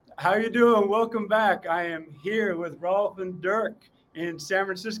How you doing? Welcome back. I am here with Rolf and Dirk in San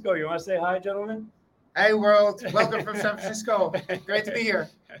Francisco. You want to say hi, gentlemen? Hey, world. Welcome from San Francisco. Great to be here.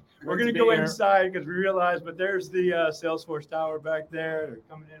 We're going to go inside because we realized, but there's the Salesforce Tower back there. They're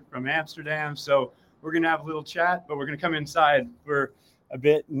coming in from Amsterdam. So we're going to have a little chat, but we're going to come inside for a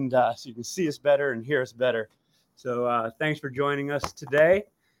bit and so you can see us better and hear us better. So thanks for joining us today.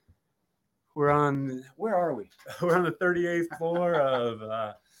 Where are we? We're on the 38th floor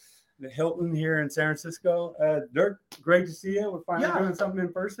of the Hilton here in San Francisco. Dirk, great to see you. We're finally doing something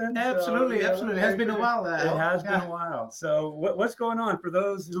in person. Absolutely. It has been a while. It has been a while. So what's going on? For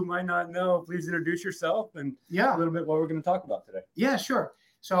those who might not know, please introduce yourself and a little bit what we're going to talk about today. Yeah, sure.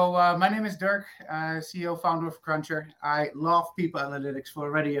 So my name is Dirk, CEO, founder of Cruncher. I love people analytics for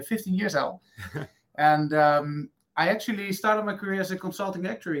already 15 years now. And I actually started my career as a consulting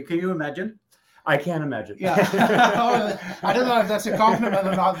actuary. Can you imagine? I can't imagine. Yeah. I don't know if that's a compliment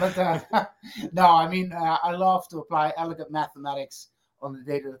or not, but no, I mean, I love to apply elegant mathematics on the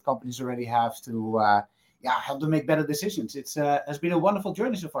data that companies already have to help them make better decisions. It's has been a wonderful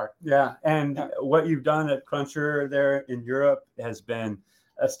journey so far. Yeah, and what you've done at Cruncher there in Europe has been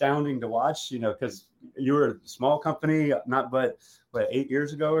astounding to watch, because you were a small company, but 8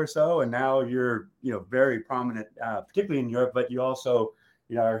 years ago or so, and now you're, very prominent, particularly in Europe, but you also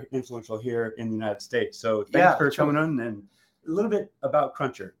are influential here in the United States. So thanks for coming on, and a little bit about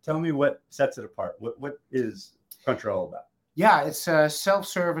Cruncher. Tell me what sets it apart. What is Cruncher all about? Yeah, it's a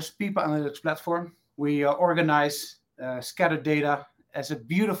self-service people analytics platform. We organize scattered data as a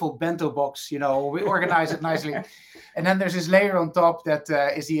beautiful bento box. We organize it nicely. And then there's this layer on top that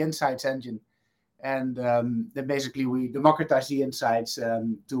is the insights engine. And then basically we democratize the insights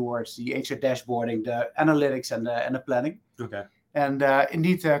towards the HR dashboarding, the analytics, and the planning. Okay. And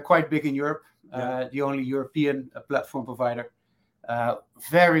indeed, quite big in Europe, the only European platform provider.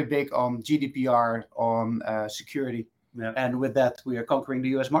 Very big on GDPR, on security. Yeah. And with that, we are conquering the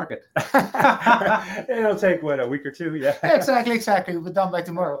US market. It'll take, a week or two? Yeah. Exactly. We're done by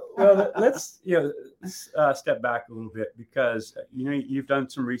tomorrow. Well, let's step back a little bit because, you've done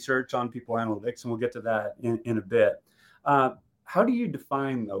some research on people analytics, and we'll get to that in a bit. How do you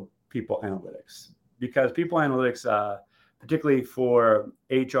define, though, people analytics? Because people analytics, particularly for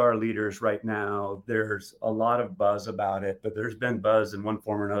HR leaders right now, there's a lot of buzz about it, but there's been buzz in one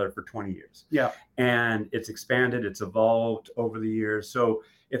form or another for 20 years. Yeah. And it's expanded, it's evolved over the years. So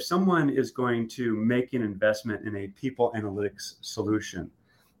if someone is going to make an investment in a people analytics solution,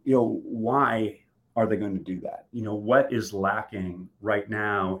 why are they going to do that? What is lacking right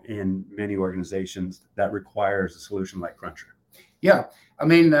now in many organizations that requires a solution like Cruncher? Yeah, I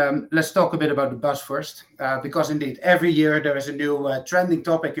mean, let's talk a bit about the buzz first, because indeed, every year there is a new trending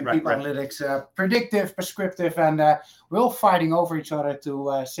topic in people analytics, predictive, prescriptive, and we're all fighting over each other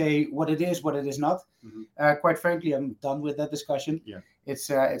to say what it is not. Mm-hmm. Quite frankly, I'm done with that discussion. Yeah. It's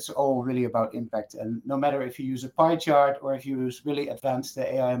all really about impact, and no matter if you use a pie chart or if you use really advanced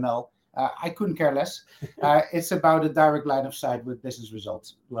AI/ML, I couldn't care less. It's about a direct line of sight with business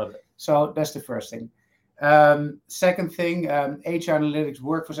results. Love it. So that's the first thing. Second thing, HR analytics,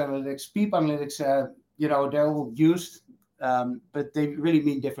 workforce analytics, people analytics, they're all used, but they really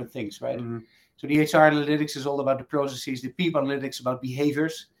mean different things, right? Mm-hmm. So the HR analytics is all about the processes, the people analytics about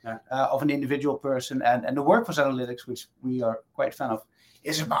behaviors of an individual person, and the workforce analytics, which we are quite a fan of,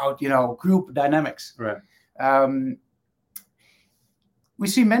 is about, group dynamics. Right. We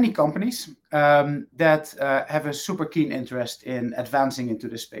see many companies that have a super keen interest in advancing into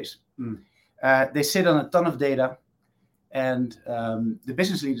this space. Mm. They sit on a ton of data, and the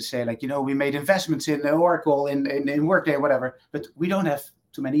business leaders say, we made investments in Oracle, in Workday, whatever, but we don't have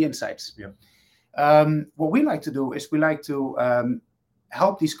too many insights. Yeah. What we like to do is we like to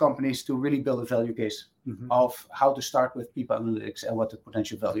help these companies to really build a value case of how to start with people analytics and what the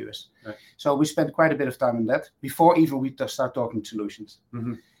potential value is. Right. So we spend quite a bit of time on that before even we start talking solutions.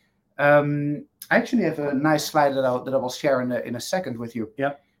 Mm-hmm. I actually have a nice slide that I will share in a second with you.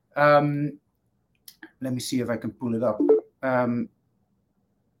 Yeah. Let me see if I can pull it up.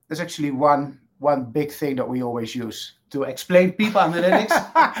 There's actually one big thing that we always use to explain people analytics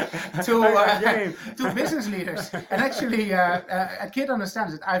to business leaders. And actually, a kid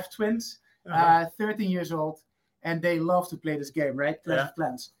understands it. I have twins, 13 years old, and they love to play this game, right? Clash of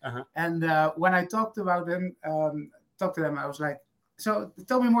Clans. Uh-huh. And when I talked to them, I was like, so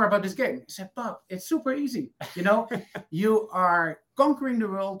tell me more about this game. He said, Pop, it's super easy. You are conquering the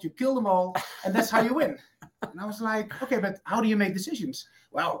world, you kill them all, and that's how you win. And I was like, okay, but how do you make decisions?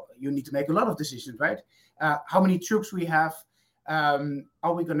 Well, you need to make a lot of decisions, right? How many troops we have?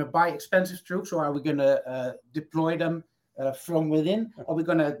 Are we going to buy expensive troops, or are we going to deploy them from within, or we're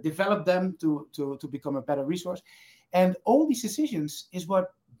going to develop them to become a better resource. And all these decisions is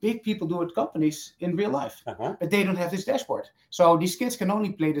what big people do at companies in real life, but they don't have this dashboard. So these kids can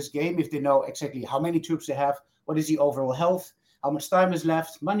only play this game if they know exactly how many troops they have, what is the overall health, how much time is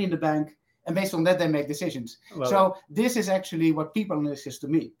left, money in the bank, and based on that, they make decisions. This is actually what people analytics is to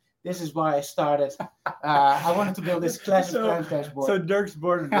me. This is why I started. I wanted to build this classic plans dashboard. So Dirk's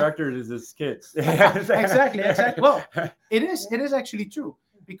board of directors is his kids. Exactly. Well, it is actually true,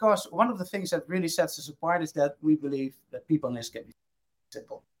 because one of the things that really sets us apart is that we believe that people analytics can be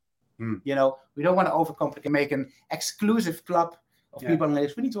simple. You know, we don't want to overcomplicate, make an exclusive club of people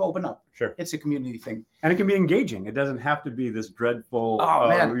analytics. We need to open up. Sure. It's a community thing. And it can be engaging. It doesn't have to be this dreadful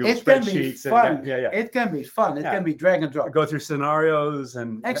it can be fun. It can be fun. It can be drag and drop. Go through scenarios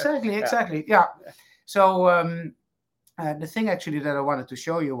and exactly. Yeah. So the thing actually that I wanted to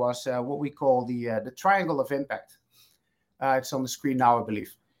show you was what we call the triangle of impact. It's on the screen now, I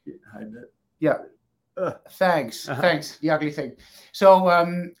believe. Yeah. Thanks. The ugly thing. So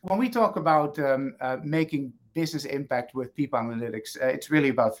when we talk about making business impact with people analytics, it's really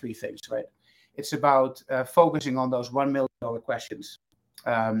about three things, right? It's about focusing on those $1 million questions.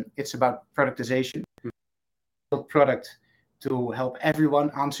 It's about productization, build product to help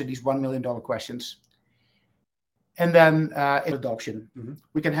everyone answer these $1 million questions. And then adoption.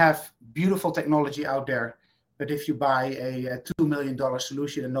 We can have beautiful technology out there, but if you buy a $2 million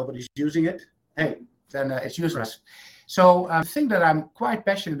solution and nobody's using it, hey, then it's useless. Right. So the thing that I'm quite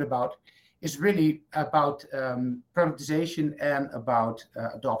passionate about is really about productization and about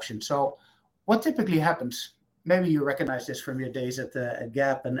adoption. So what typically happens, maybe you recognize this from your days at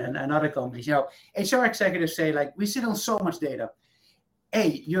Gap and other companies, you know, HR executives say, like, we sit on so much data.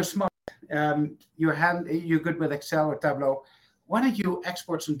 Hey, you're smart, you're good with Excel or Tableau. Why don't you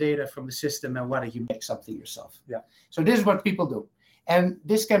export some data from the system and why don't you make something yourself? Yeah. So this is what people do. And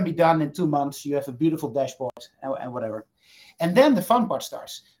this can be done in 2 months. You have a beautiful dashboard and whatever. And then the fun part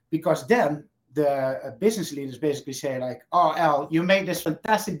starts, because then the business leaders basically say, like, oh, Al, you made this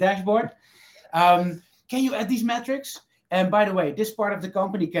fantastic dashboard. Can you add these metrics? And by the way, this part of the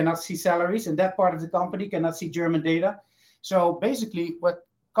company cannot see salaries and that part of the company cannot see German data. So basically what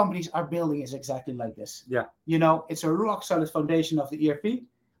companies are building is exactly like this. Yeah. You know, it's a rock solid foundation of the ERP,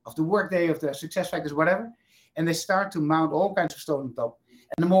 of the Workday, of the SuccessFactors, whatever. And they start to mount all kinds of stuff on top.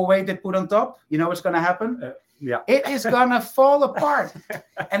 And the more weight they put on top, you know what's going to happen? It is going to fall apart.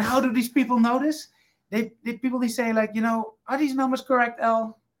 And how do these people know this? They say, like, you know, are these numbers correct,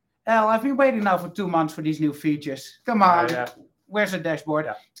 Al? Al, I've been waiting now for 2 months for these new features. Come on. Where's the dashboard?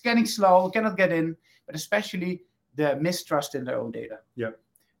 It's getting slow. Cannot get in. But especially the mistrust in their own data.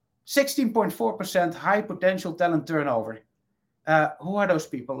 16.4% high potential talent turnover. Who are those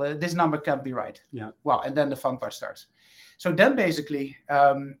people? This number can't be right. Well, and then the fun part starts. So then basically,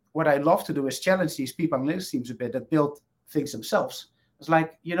 what I love to do is challenge these people analytics teams a bit that build things themselves. It's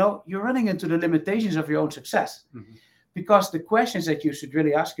like, you know, you're running into the limitations of your own success. Because the questions that you should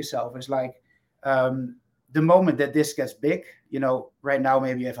really ask yourself is like, the moment that this gets big, you know, right now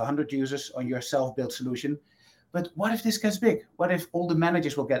maybe you have 100 users on your self-built solution. But what if this gets big? What if all the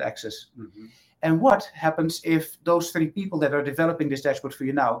managers will get access? And what happens if those 3 people that are developing this dashboard for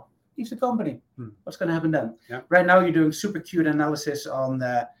you now leave the company? What's going to happen then? Right now, you're doing super cute analysis on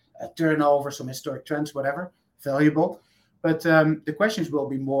turnover, some historic trends, whatever, valuable. But the questions will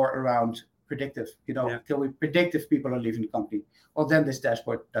be more around predictive. You know, can we predict if people are leaving the company? Well, then this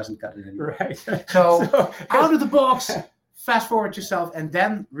dashboard doesn't cut it anymore. Right. So out of the box, fast forward yourself, and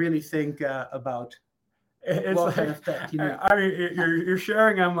then really think about what kind of tech you need. I mean, you're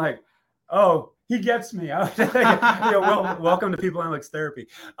sharing. I'm like, oh, he gets me. Welcome to People Analytics Therapy.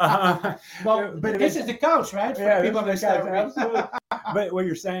 But this is the couch, right? For People Analytics Therapy. Absolutely. But what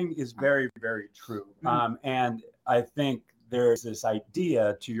you're saying is very, very true. And I think there's this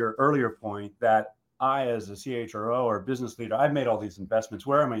idea, to your earlier point, that I, as a CHRO or business leader, I've made all these investments.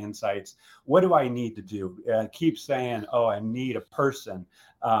 Where are my insights? What do I need to do? Keep saying, oh, I need a person.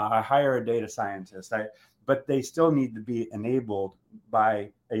 I hire a data scientist. But they still need to be enabled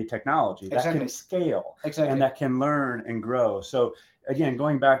by a technology that can scale and that can learn and grow. So again,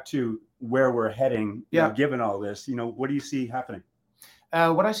 going back to where we're heading, you know, given all this, you know, what do you see happening?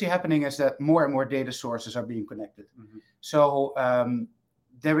 What I see happening is that more and more data sources are being connected. So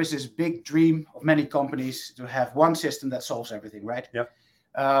there is this big dream of many companies to have one system that solves everything, right?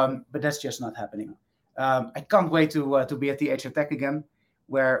 But that's just not happening. I can't wait to be at the HR Tech again,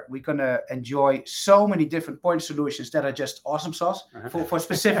 where we're going to enjoy so many different point solutions that are just awesome sauce for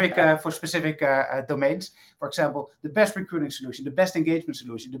specific domains. For example, the best recruiting solution, the best engagement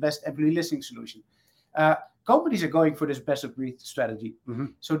solution, the best employee listening solution. Companies are going for this best of breed strategy.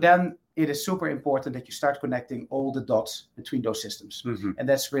 So then it is super important that you start connecting all the dots between those systems. And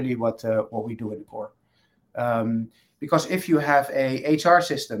that's really what we do in the core. Because if you have a HR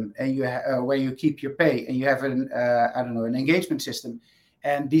system and you where you keep your pay, and you have an engagement system,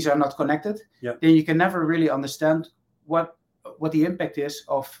 and these are not connected, then you can never really understand what the impact is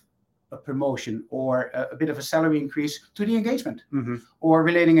of a promotion or a bit of a salary increase to the engagement, or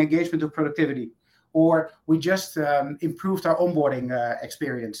relating engagement to productivity, or we just improved our onboarding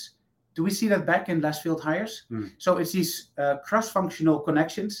experience. Do we see that back in less field hires? So it's these cross-functional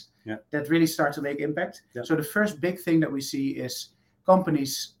connections that really start to make impact. So the first big thing that we see is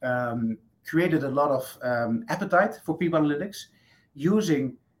companies created a lot of appetite for people analytics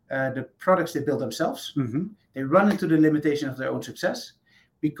using the products they build themselves. They run into the limitation of their own success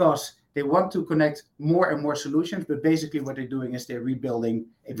because they want to connect more and more solutions, but basically what they're doing is they're rebuilding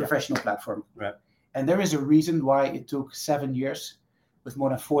a professional platform. And there is a reason why it took 7 years with more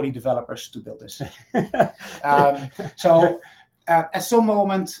than 40 developers to build this. So at some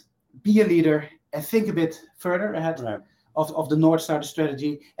moment, be a leader and think a bit further ahead of the North Star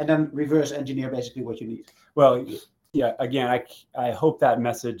strategy, and then reverse engineer basically what you need. Well, yeah, again, I hope that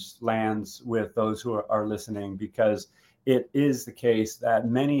message lands with those who are listening, because it is the case that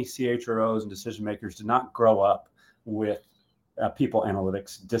many CHROs and decision makers did not grow up with people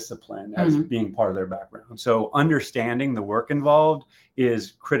analytics discipline as being part of their background. So understanding the work involved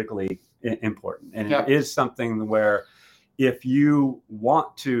is critically important. And it is something where if you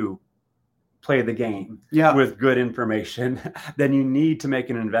want to play the game with good information, then you need to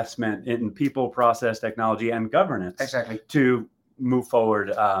make an investment in people, process, technology, and governance to move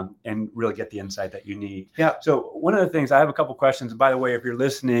forward and really get the insight that you need. So one of the things, I have a couple questions. By the way, if you're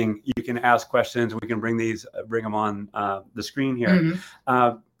listening, you can ask questions. We can bring them on the screen here.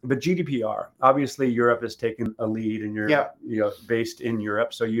 But GDPR, obviously Europe has taken a lead, and you're based in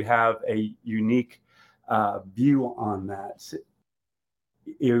Europe. So you have a unique view on that.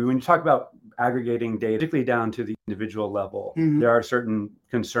 When you talk about aggregating data, particularly down to the individual level, there are certain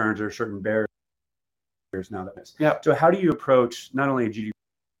concerns or certain barriers now. So how do you approach not only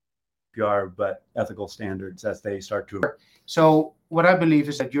GDPR, but ethical standards as they start to? So what I believe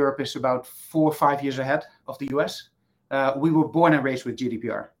is that Europe is about 4 or 5 years ahead of the US. We were born and raised with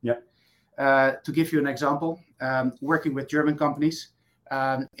GDPR. To give you an example, working with German companies,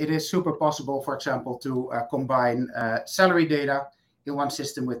 it is super possible, for example, to combine salary data in one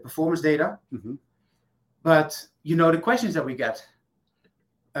system with performance data. But the questions that we get,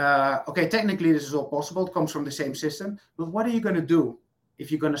 okay, technically this is all possible, it comes from the same system, but what are you going to do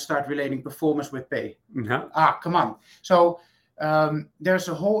if you're going to start relating performance with pay? Come on. So there's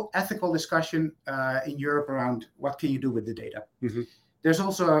a whole ethical discussion in Europe around what can you do with the data. There's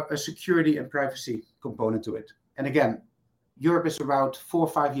also a security and privacy component to it. And again, Europe is about 4 or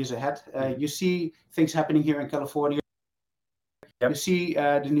 5 years ahead. You see things happening here in California. You see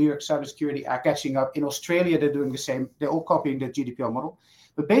the New York Cybersecurity Act catching up. In Australia, they're doing the same. They're all copying the GDPR model.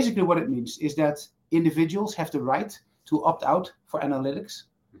 But basically what it means is that individuals have the right to opt out for analytics.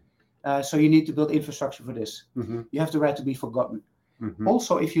 So you need to build infrastructure for this. You have the right to be forgotten.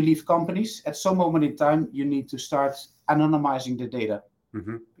 Also, if you leave companies, at some moment in time, you need to start anonymizing the data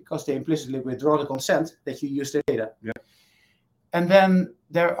because they implicitly withdraw the consent that you use their data. And then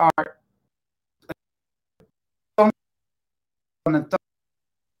there are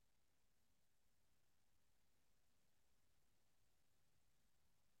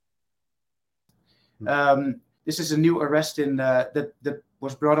this is a new arrest that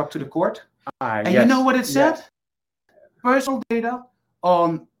was brought up to the court. And you know what it said? Personal data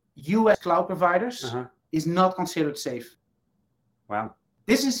on US cloud providers is not considered safe. Wow.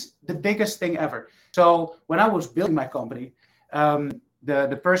 This is the biggest thing ever. So when I was building my company,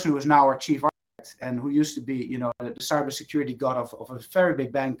 the person who is now our chief architect and who used to be, the cybersecurity god of a very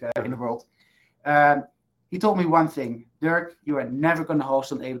big bank in the world, he told me one thing: Dirk, you are never going to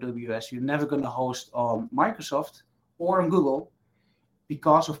host on AWS. You're never going to host on Microsoft or on Google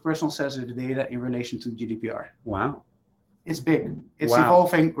because of personal sensitive data in relation to GDPR. Wow. It's big. It's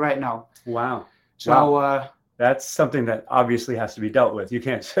evolving right now. Wow. So that's something that obviously has to be dealt with. You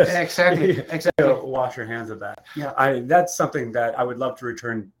can't just exactly wash your hands of that. That's something that I would love to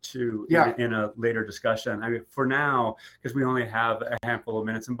return to in a later discussion. I mean, for now, because we only have a handful of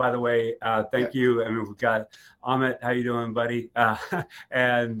minutes. And by the way, thank you. I mean, we've got Amit. How you doing, buddy?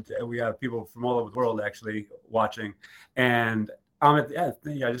 And we have people from all over the world actually watching. And Amit,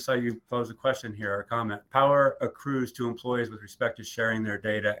 I just saw you pose a question here, or a comment. Power accrues to employees with respect to sharing their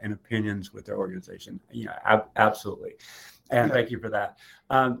data and opinions with their organization. Absolutely. And thank you for that.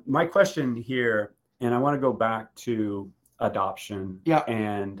 My question here, And I want to go back to adoption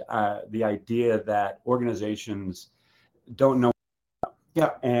and the idea that organizations don't know.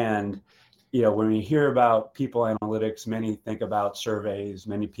 And when we hear about people analytics, many think about surveys,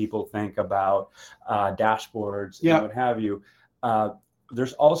 many people think about dashboards and what have you.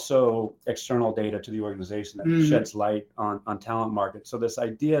 There's also external data to the organization that sheds light on talent markets. So this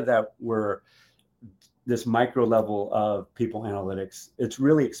idea that we're this micro level of people analytics, it's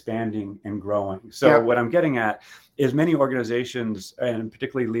really expanding and growing. So what I'm getting at is many organizations, and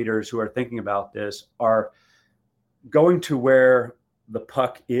particularly leaders who are thinking about this, are going to where the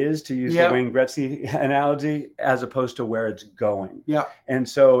puck is, to use the Wayne Gretzky analogy, as opposed to where it's going. And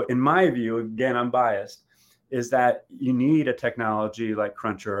so in my view, again, I'm biased, is that you need a technology like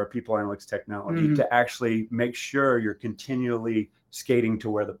Cruncher or people analytics technology to actually make sure you're continually skating to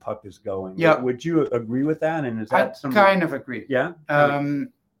where the puck is going. Would you agree with that? And is that kind of agree.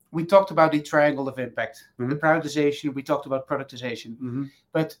 We talked about the triangle of impact, the prioritization. We talked about productization,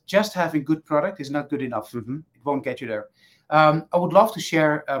 but just having good product is not good enough. It won't get you there. I would love to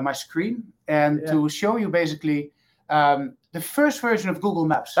share my screen and to show you basically the first version of Google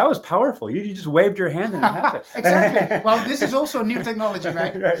Maps. That was powerful. You just waved your hand and it happened. Exactly. Well, this is also new technology,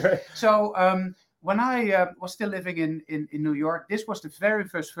 right? Right. So when I was still living in New York, this was the very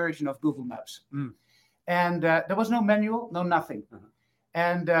first version of Google Maps. And there was no manual, no nothing.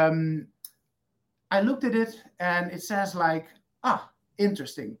 And I looked at it and it says like,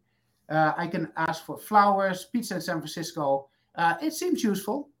 interesting. I can ask for flowers, pizza in San Francisco. It seems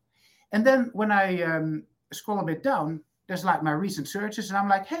useful. And then when I scroll a bit down, there's like my recent searches, and I'm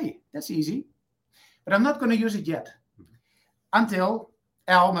like, hey, that's easy. But I'm not going to use it yet. Until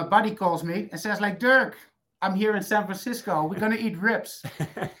Al, my buddy, calls me and says like, Dirk, I'm here in San Francisco. We're going to eat ribs.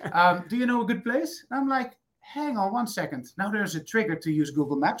 Do you know a good place? And I'm like, hang on 1 second. Now there's a trigger to use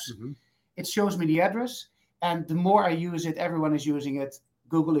Google Maps. It shows me the address. And the more I use it, everyone is using it.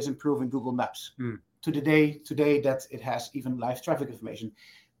 Google is improving Google Maps to the day today that it has even live traffic information.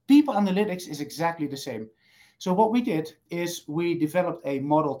 People analytics is exactly the same. So what we did is we developed a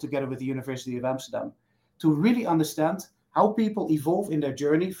model together with the University of Amsterdam to really understand how people evolve in their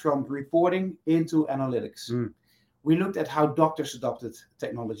journey from reporting into analytics. We looked at how doctors adopted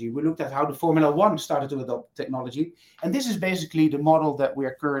technology. We looked at how the Formula One started to adopt technology. And this is basically the model that we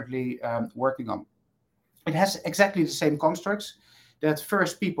are currently working on. It has exactly the same constructs. That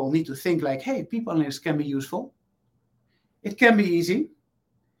first people need to think like, hey, people analytics can be useful. It can be easy,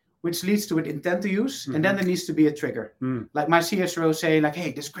 which leads to an intent to use. And then there needs to be a trigger. Like my CSRO saying like,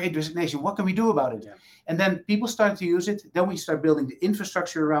 hey, this great resignation, what can we do about it? And then people start to use it. Then we start building the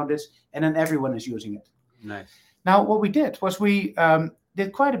infrastructure around it. And then everyone is using it. Nice. Now, what we did was we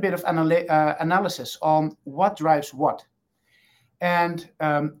did quite a bit of analysis on what drives what. And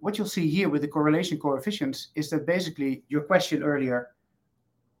what you'll see here with the correlation coefficients is that basically your question earlier,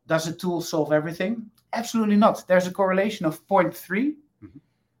 does a tool solve everything? Absolutely not. There's a correlation of 0.3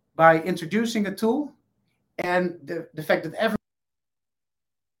 by introducing a tool and the fact that every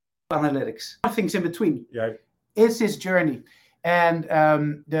analytics, things in between. It's this journey. And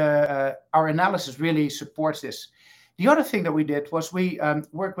our analysis really supports this. The other thing that we did was we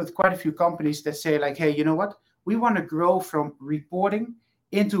worked with quite a few companies that say like, hey, you know what? We want to grow from reporting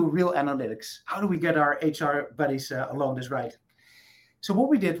into real analytics. How do we get our HR buddies along this ride? So what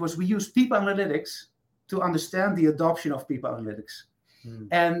we did was we used people analytics to understand the adoption of people analytics.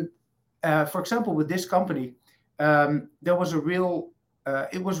 And for example, with this company, there was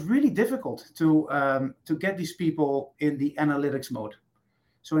it was really difficult to get these people in the analytics mode.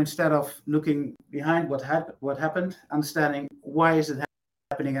 So instead of looking behind what happened, understanding why is it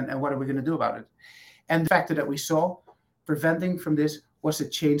happening and what are we going to do about it? And the factor that we saw preventing from this was the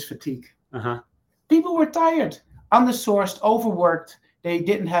change fatigue. People were tired, undersourced, overworked. They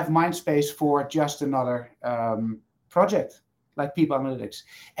didn't have mind space for just another project like people analytics.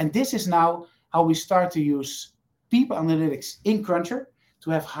 And this is now how we start to use people analytics in Cruncher to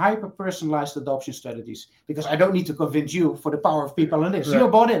have hyper-personalized adoption strategies. Because I don't need to convince you for the power of people analytics. You're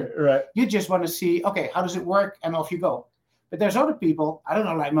bought in. You just want to see, okay, how does it work? And off you go. But there's other people, I don't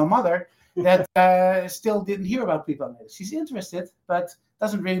know, like my mother, that still didn't hear about people analytics. She's interested, but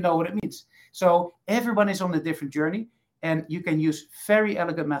doesn't really know what it means. So everyone is on a different journey, and you can use very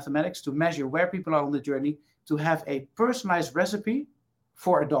elegant mathematics to measure where people are on the journey to have a personalized recipe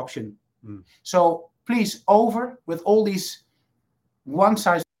for adoption. So please, over with all these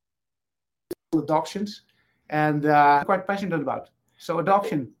one-size adoptions, and I'm quite passionate about. So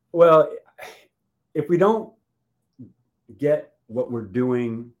adoption. Well, if we don't get what we're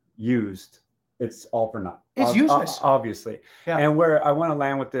doing used it's all for naught. It's useless. Obviously. Yeah. And where I want to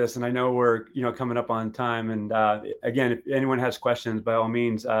land with this, and I know we're, coming up on time. And again, if anyone has questions, by all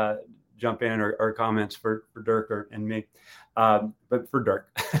means, jump in or comments for Dirk and me. But for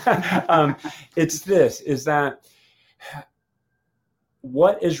Dirk, is that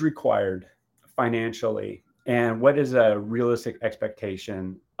what is required financially and what is a realistic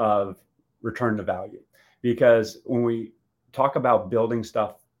expectation of return to value? Because when we talk about building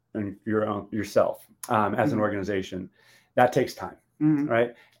stuff in yourself as an organization, that takes time,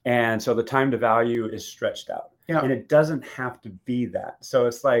 right? And so the time to value is stretched out. Yeah. And it doesn't have to be that. So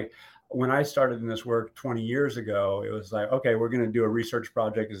it's like when I started in this work 20 years ago, it was like, okay, we're going to do a research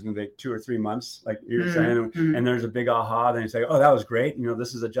project. It's going to take 2 or 3 months, like you're saying, and there's a big aha. Then you say, oh, that was great.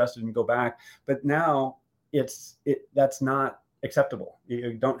 This is adjusted and go back. But now that's not acceptable.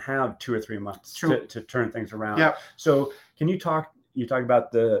 You don't have 2 or 3 months to turn things around. Yeah. So can you talk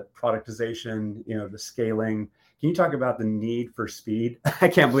about the productization, the scaling? Can you talk about the need for speed? I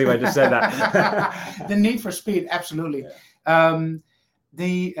can't believe I just said that. The need for speed, absolutely. Yeah.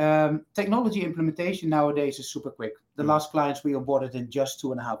 The technology implementation nowadays is super quick. The last clients we onboarded in just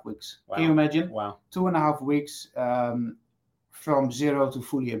 2.5 weeks. Wow. Can you imagine? Wow. 2.5 weeks from zero to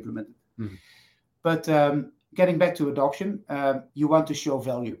fully implemented. But getting back to adoption, you want to show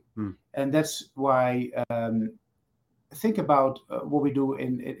value. And that's why think about what we do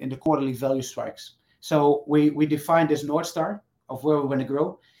in the quarterly value strikes. So we define this North Star of where we want to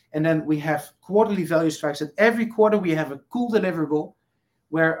grow. And then we have quarterly value strikes. And every quarter we have a cool deliverable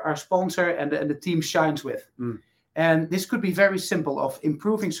where our sponsor and the team shines with. And this could be very simple, of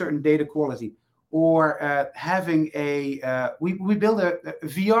improving certain data quality, or having we build a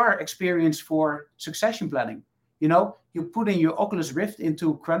VR experience for succession planning. You put in your Oculus Rift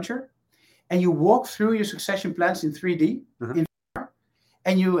into Cruncher and you walk through your succession plans in 3D in VR,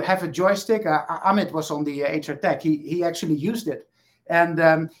 and you have a joystick. Amit was on the HR Tech. He actually used it. And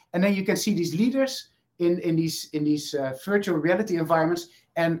then you can see these leaders in these virtual reality environments,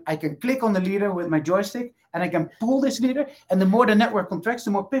 and I can click on the leader with my joystick, and I can pull this leader, and the more the network contracts,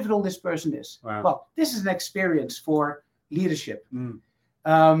 the more pivotal this person is. Wow. Well, this is an experience for leadership. We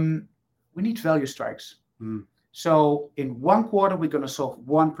need value strikes. So in 1 quarter, we're going to solve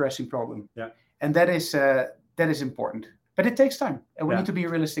one pressing problem. Yeah. And that is important. But it takes time, and we need to be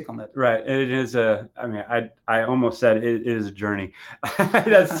realistic on that. Right. It is I almost said it is a journey.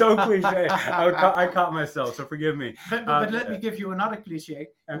 That's so cliche. I caught myself, so forgive me. But let me give you another cliche,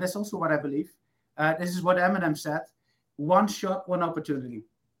 and that's also what I believe. This is what Eminem said: one shot, one opportunity.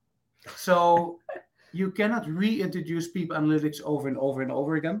 So you cannot reintroduce People Analytics over and over and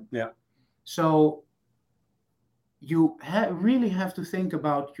over again. Yeah. So you really have to think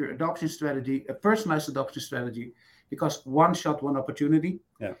about your adoption strategy, a personalized adoption strategy, because one shot, one opportunity.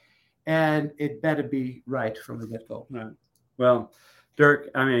 Yeah. And it better be right from the get-go. Right. Well,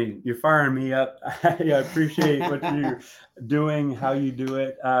 Dirk, you're firing me up. I appreciate what you're doing, how you do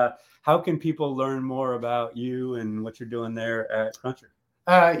it. How can people learn more about you and what you're doing there at Cruncher?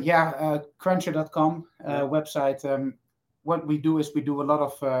 Cruncher.com website. What we do is we do a lot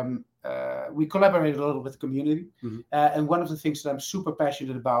of, we collaborate a lot with the community. And one of the things that I'm super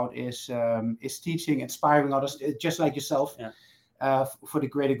passionate about is teaching, inspiring others, just like yourself, for the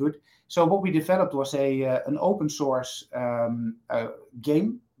greater good. So what we developed was an open source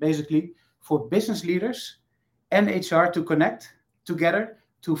game, basically, for business leaders and HR to connect together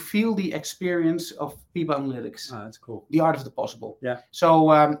to feel the experience of People Analytics. Oh, that's cool. The art of the possible. Yeah.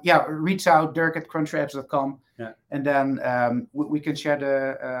 So reach out, Dirk@cruncherapps.com. Yeah. And then we can share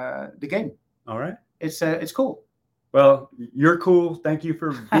the game. All right. It's cool. Well, you're cool. Thank you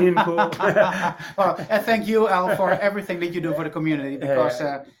for being cool. Well, and thank you, Al, for everything that you do for the community, because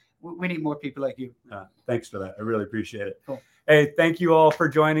we need more people like you. Thanks for that. I really appreciate it. Cool. Hey, thank you all for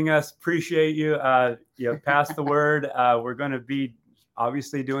joining us. Appreciate you. Pass the word. We're going to be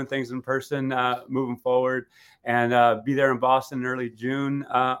obviously doing things in person moving forward, and be there in Boston in early June.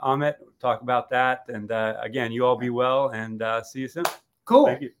 Amit, talk about that. And again, you all be well, and see you soon. Cool.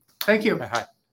 Thank you. Thank you. Hi.